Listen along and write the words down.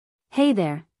Hey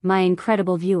there, my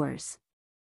incredible viewers.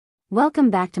 Welcome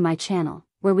back to my channel,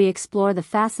 where we explore the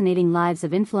fascinating lives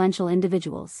of influential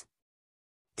individuals.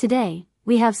 Today,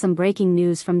 we have some breaking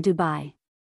news from Dubai.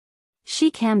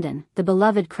 Sheikh Hamdan, the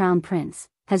beloved crown prince,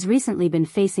 has recently been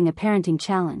facing a parenting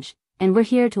challenge, and we're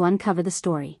here to uncover the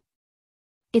story.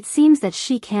 It seems that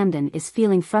Sheikh Hamdan is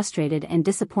feeling frustrated and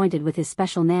disappointed with his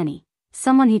special nanny,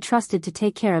 someone he trusted to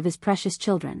take care of his precious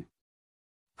children.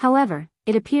 However,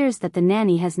 it appears that the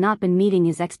nanny has not been meeting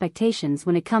his expectations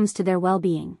when it comes to their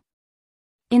well-being.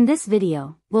 In this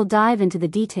video, we'll dive into the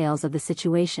details of the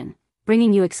situation,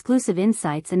 bringing you exclusive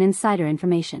insights and insider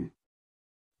information.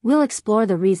 We'll explore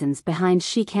the reasons behind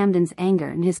Sheikh Hamdan's anger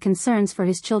and his concerns for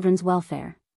his children's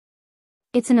welfare.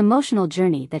 It's an emotional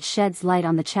journey that sheds light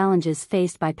on the challenges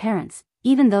faced by parents,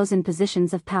 even those in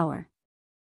positions of power.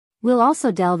 We'll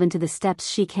also delve into the steps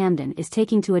Sheikh Hamdan is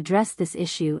taking to address this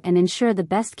issue and ensure the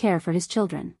best care for his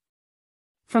children.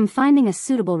 From finding a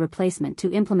suitable replacement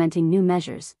to implementing new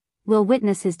measures, we'll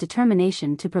witness his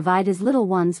determination to provide his little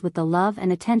ones with the love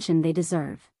and attention they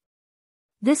deserve.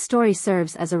 This story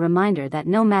serves as a reminder that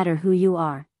no matter who you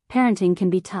are, parenting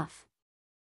can be tough.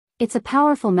 It's a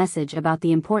powerful message about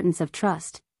the importance of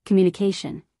trust,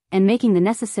 communication, and making the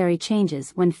necessary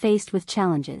changes when faced with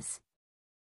challenges.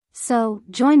 So,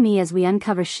 join me as we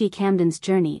uncover Sheikh Hamdan's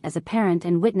journey as a parent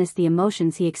and witness the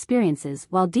emotions he experiences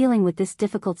while dealing with this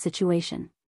difficult situation.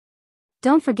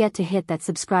 Don't forget to hit that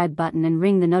subscribe button and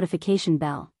ring the notification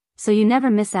bell, so you never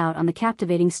miss out on the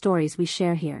captivating stories we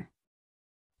share here.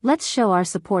 Let's show our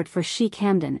support for Sheikh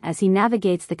Hamdan as he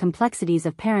navigates the complexities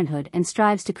of parenthood and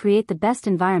strives to create the best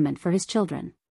environment for his children.